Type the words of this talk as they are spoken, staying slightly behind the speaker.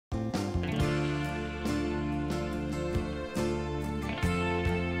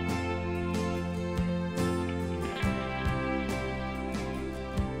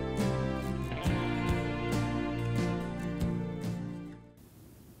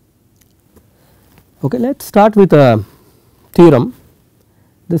Okay, let us start with a theorem.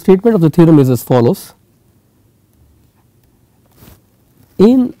 The statement of the theorem is as follows: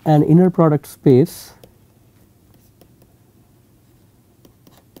 in an inner product space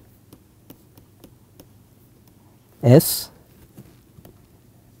S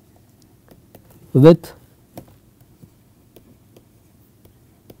with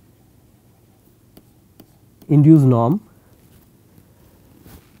induced norm,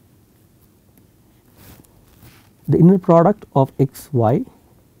 the inner product of x y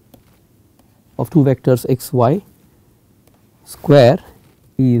of two vectors x y square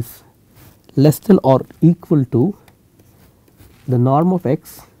is less than or equal to the norm of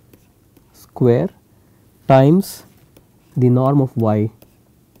x square times the norm of y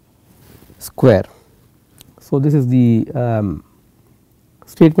square. So, this is the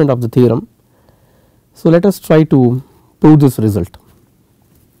statement of the theorem. So, let us try to prove this result.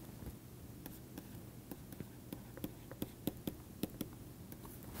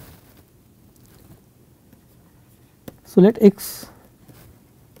 So, let x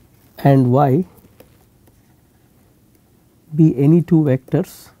and y be any two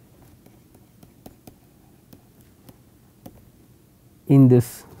vectors in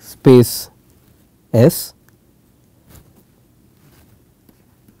this space S.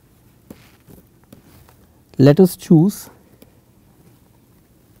 Let us choose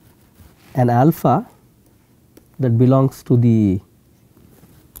an alpha that belongs to the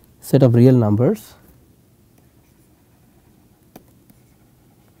set of real numbers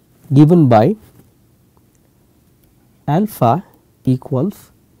given by alpha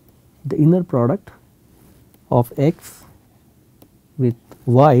equals the inner product of x with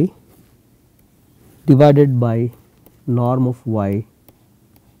y divided by norm of y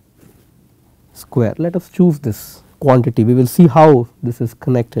square. Let us choose this quantity, we will see how this is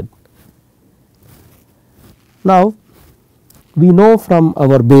connected. Now, we know from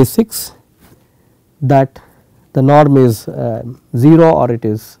our basics that the norm is 0 or it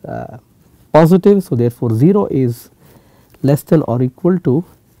is positive. So, therefore, 0 is less than or equal to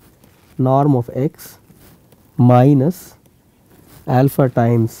norm of x minus alpha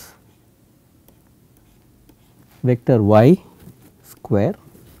times vector y square.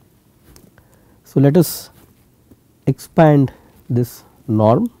 So, let us expand this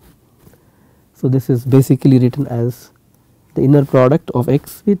norm. So, this is basically written as the inner product of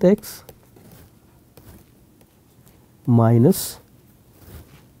x with x minus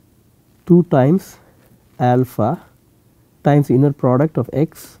 2 times alpha times inner product of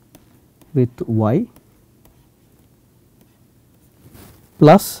x with y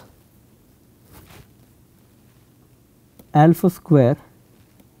plus alpha square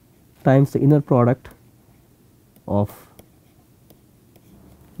times the inner product of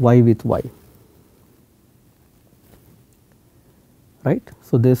y with y, right.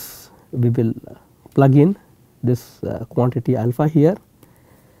 So, this we will plug in this quantity alpha here.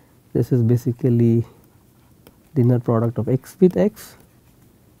 This is basically the inner product of x with x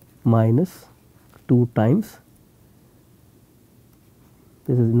minus 2 times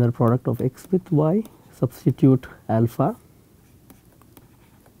this is inner product of x with y, substitute alpha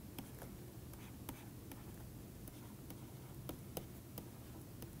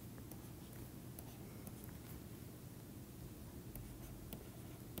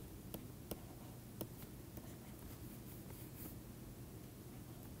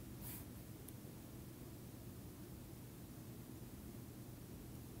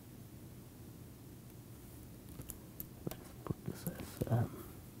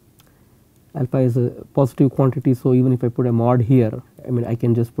alpha is a positive quantity. So, even if I put a mod here, I mean I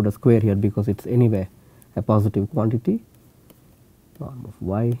can just put a square here because it is anyway a positive quantity, norm of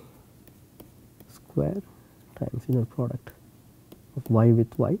y square times inner product of y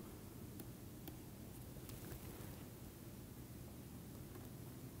with y.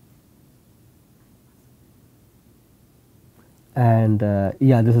 And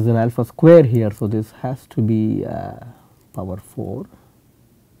yeah, this is an alpha square here. So, this has to be power 4.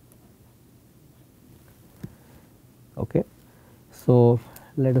 Okay. So,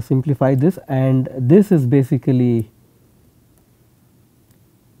 let us simplify this, and this is basically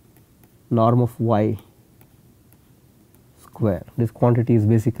norm of y square. This quantity is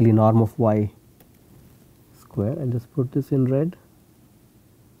basically norm of y square. I will just put this in red.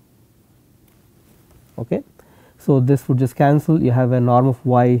 Okay. So, this would just cancel, you have a norm of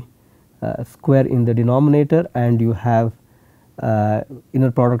y square in the denominator, and you have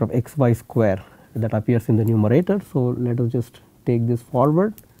inner product of x y square that appears in the numerator. So, let us just take this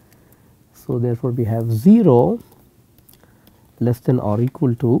forward. So, therefore, we have 0 less than or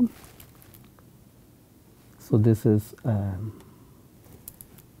equal to So, this is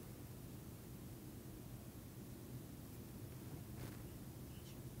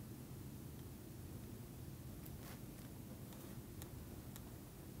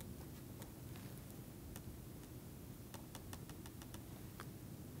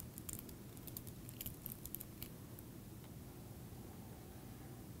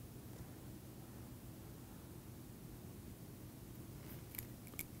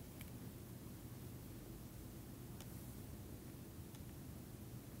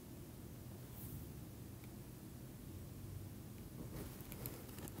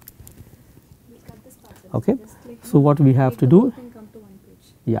okay. So, what we have to do,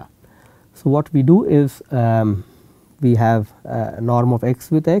 yeah. So, what we do is we have a norm of x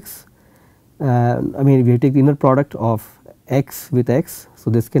with x. I mean, we take the inner product of x with x. So,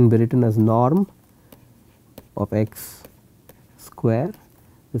 this can be written as norm of x square.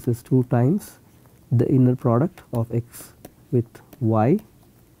 This is 2 times the inner product of x with y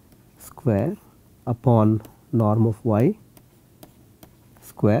square upon norm of y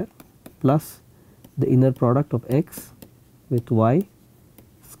square plus the inner product of x with y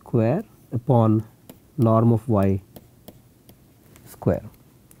square upon norm of y square.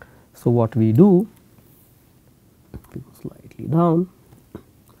 So, what we do, we go slightly down,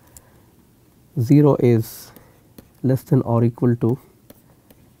 0 is less than or equal to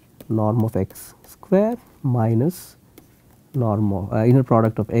norm of x square minus norm of inner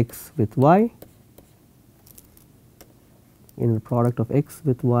product of x with y, inner product of x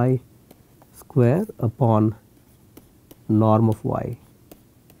with y square upon norm of y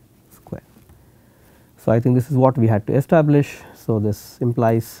square. So, I think this is what we had to establish. So, this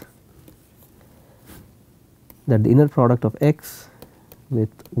implies that the inner product of x with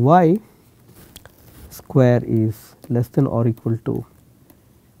y square is less than or equal to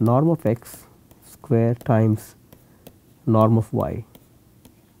norm of x square times norm of y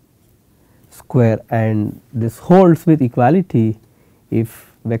square, and this holds with equality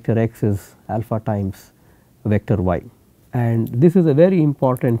if vector x is alpha times vector y. And this is a very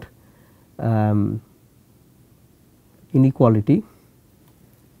important inequality.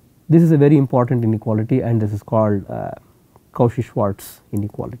 This is a very important inequality, and this is called Cauchy Schwartz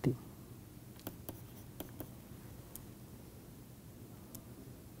inequality.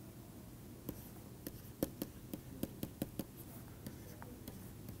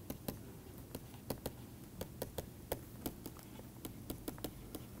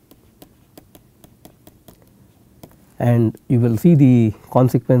 And you will see the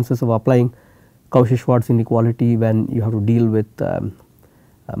consequences of applying Cauchy Schwartz inequality when you have to deal with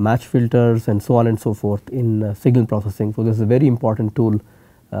match filters and so on and so forth in signal processing. So, this is a very important tool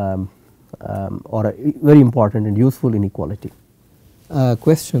or a very important and useful inequality.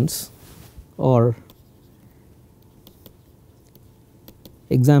 Questions or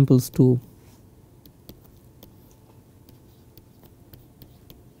examples to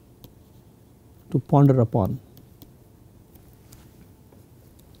ponder upon.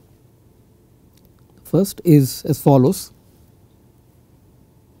 First is as follows.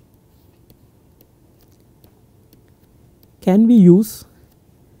 Can we use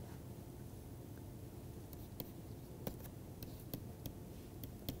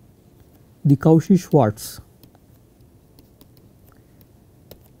the Cauchy Schwartz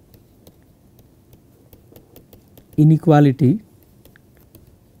inequality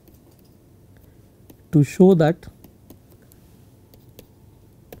to show that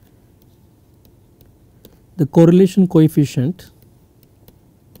the correlation coefficient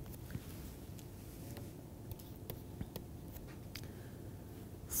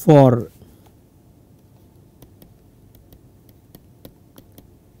for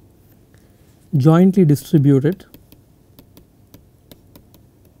jointly distributed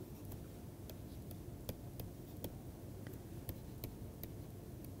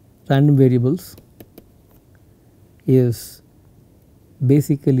random variables is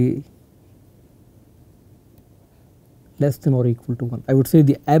basically less than or equal to 1. I would say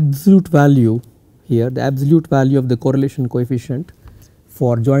the absolute value here, the absolute value of the correlation coefficient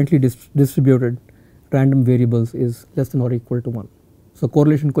for jointly distributed random variables is less than or equal to 1. So,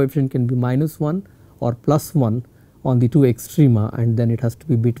 correlation coefficient can be -1 or +1 on the two extrema, and then it has to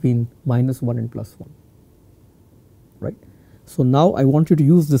be between -1 and +1, right. So, now I want you to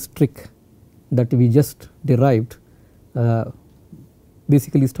use this trick that we just derived.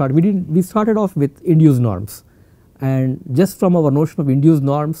 Basically we started off with induced norms, and just from our notion of induced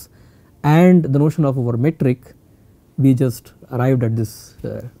norms and the notion of our metric, we just arrived at this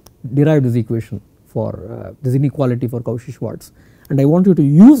derived this equation for this inequality for Cauchy Schwartz, and I want you to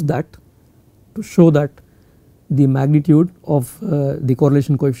use that to show that the magnitude of the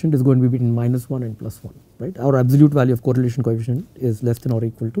correlation coefficient is going to be between -1 and +1, right. Our absolute value of correlation coefficient is less than or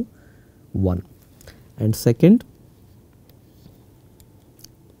equal to 1. And second,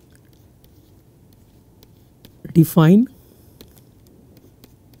 define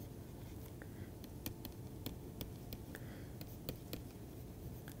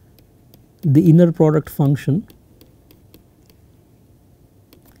the inner product function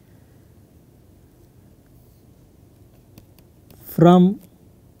from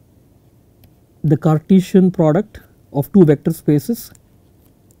the Cartesian product of two vector spaces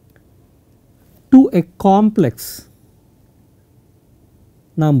to a complex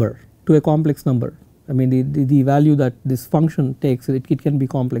number, I mean the value that this function takes, it can be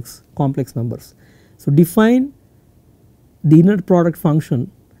complex numbers. So define the inner product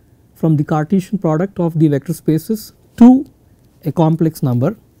function from the Cartesian product of the vector spaces to a complex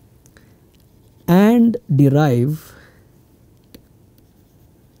number and derive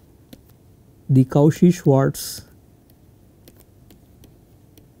the Cauchy Schwartz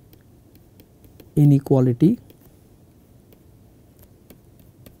inequality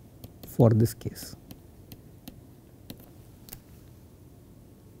for this case.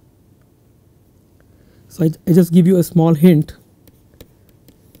 So I just give you a small hint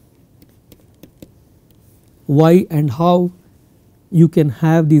why and how you can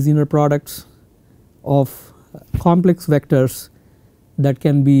have these inner products of complex vectors that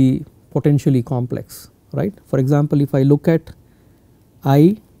can be potentially complex, right. For example, if I look at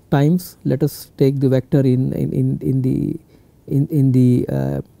I times, let us take the vector in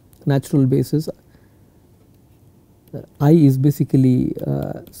the natural basis, I is basically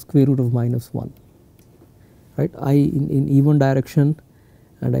square root of -1, right. I in even direction,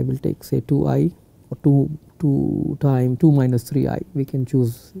 and I will take say 2I or 2 times 2 minus 3I, we can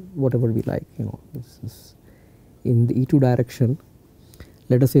choose whatever we like, you know. This is in the E2 direction.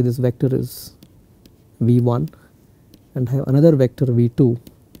 Let us say this vector is V1 and have another vector V2,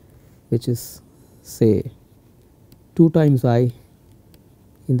 which is say 2 times I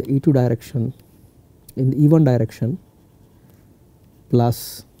in the E2 direction, in the E1 direction,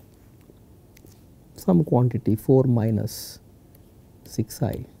 plus some quantity 4 minus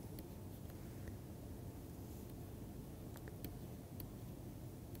 6I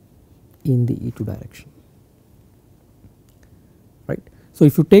in the E2 direction, right. So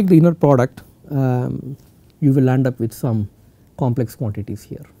if you take the inner product, you will end up with some complex quantities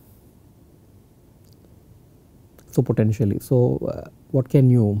here. So potentially, so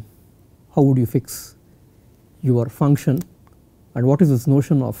how would you fix your function, and what is this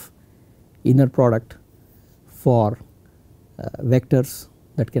notion of inner product for vectors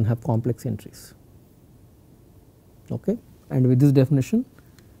that can have complex entries, okay. And with this definition,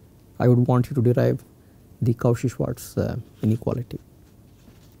 I would want you to derive the Cauchy Schwartz inequality.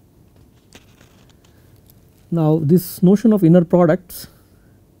 Now this notion of inner products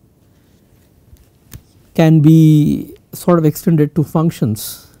can be sort of extended to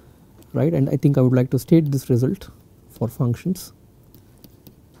functions, right, and I think I would like to state this result for functions.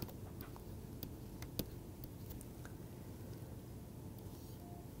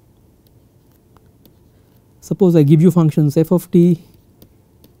 Suppose I give you functions f of t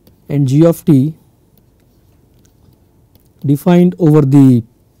and g of t defined over the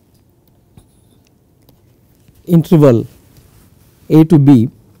interval a to b,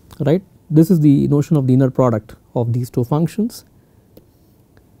 right. This is the notion of the inner product of these two functions,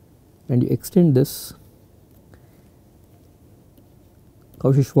 and you extend this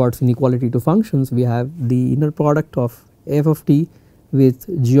Cauchy Schwartz inequality to functions. We have the inner product of f of t with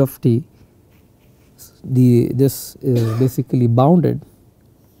g of t. This is basically bounded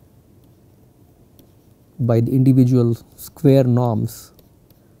by the individual square norms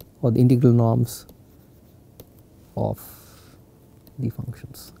or the integral norms of the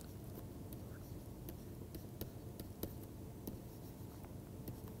functions.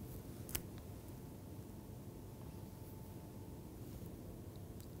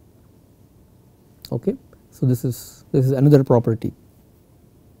 Okay. So this is another property.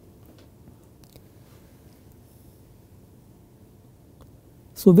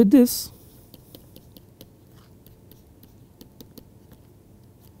 So with this,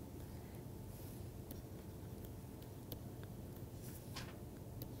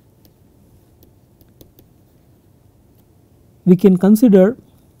 we can consider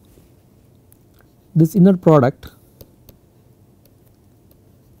this inner product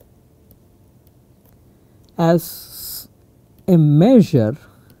as a measure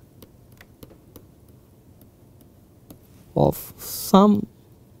of some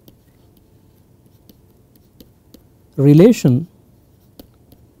relation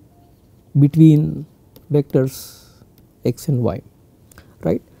between vectors x and y,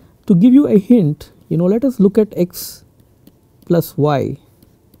 right. To give you a hint, let us look at x plus y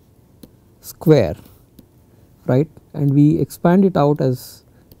square, right, and we expand it out as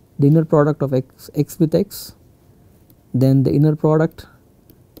the inner product of x with x, then the inner product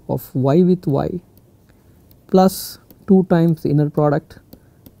of y with y plus 2 times the inner product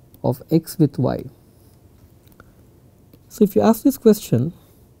of x with y. So, if you ask this question,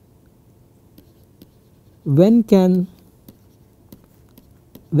 when can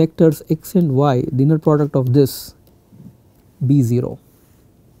vectors x and y, the inner product of this, be 0,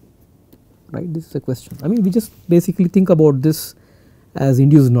 right? This is a question. I mean, we just basically think about this as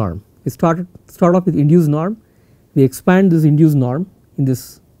induced norm. We start off with induced norm, we expand this induced norm in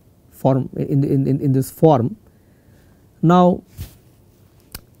this form, in this form. Now,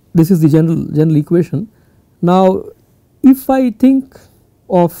 this is the general equation. Now, if I think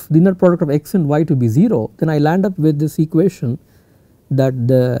of the inner product of x and y to be 0, then I land up with this equation that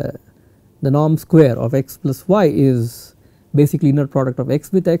the norm square of x plus y is basically inner product of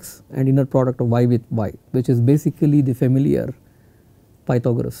x with x and inner product of y with y, which is basically the familiar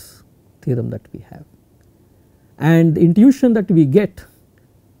Pythagoras theorem that we have. And the intuition that we get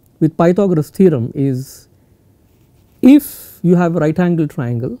with Pythagoras theorem is, if you have a right angle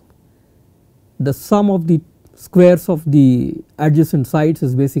triangle, the sum of the squares of the adjacent sides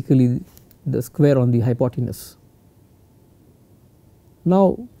is basically the square on the hypotenuse.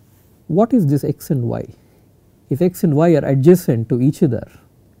 Now, what is this x and y? If x and y are adjacent to each other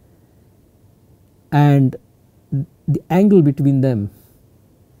and the angle between them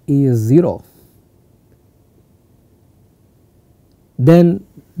is 0, then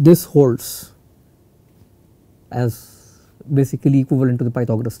this holds as basically equivalent to the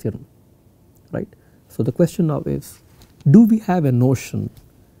Pythagoras theorem, right. So, the question now is, do we have a notion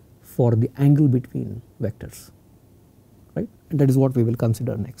for the angle between vectors, right, and that is what we will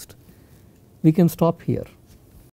consider next. We can stop here.